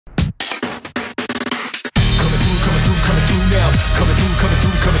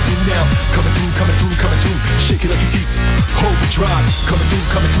coming through now. Coming through, coming through, coming through. Shake it like it's heat. Overdrive. Coming through,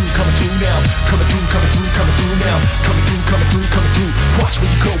 coming through, coming through now. Coming through, coming through, coming through now. Coming through, coming through, coming through. Watch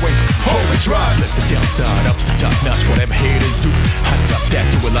where you're going. Overdrive. Flip the downside up to top notch. Whatever haters do. I top that.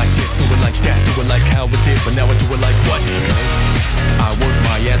 Do it like this. Do it like that. Do it like how it did. But now I do it like what? Cause I work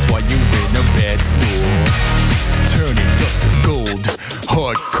my ass while you in a bed store. Turning dust to gold.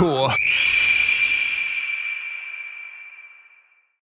 Hardcore.